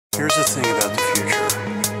Here's the thing about the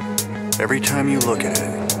future. Every time you look at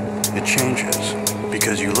it, it changes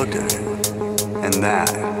because you looked at it. And that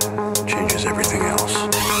changes everything else.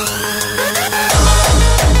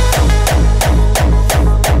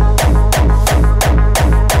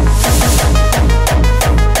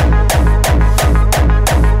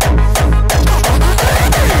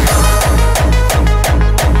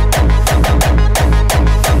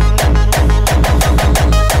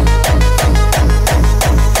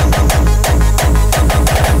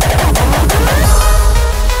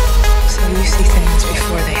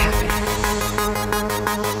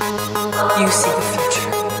 You see the future.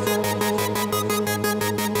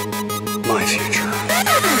 My future.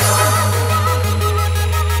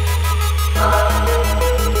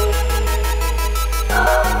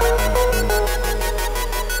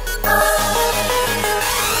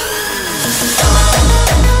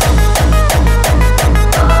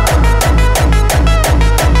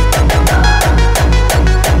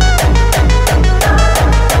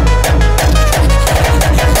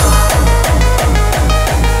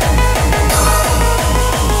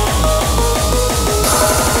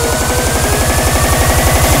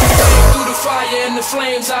 The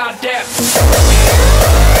flames are death.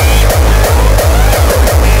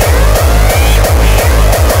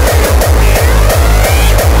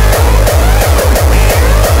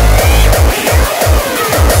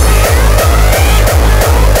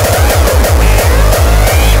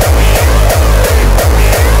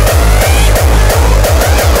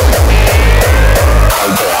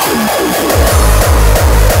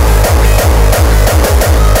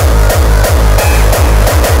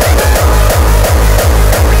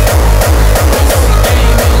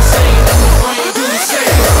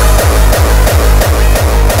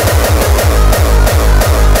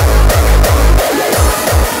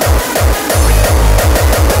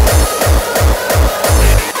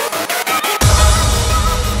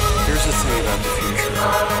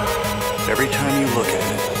 Every time you look at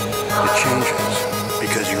it, it changes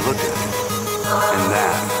because you looked at it. And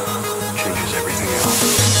that changes everything else.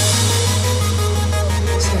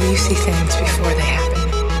 So you see things before they happen.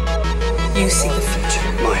 You see the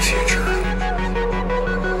future. My future.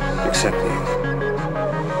 Except you.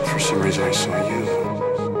 For some reason I saw you.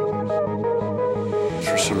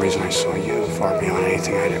 For some reason I saw you far beyond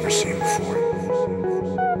anything I'd ever seen before.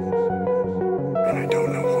 And I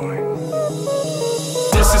don't know why.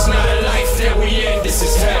 This is not a life that we in, this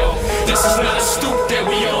is hell. This is not a stoop that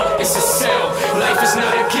we on, it's a cell. Life is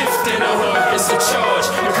not a gift and a hug, it's a charge.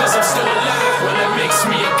 Because I'm still alive.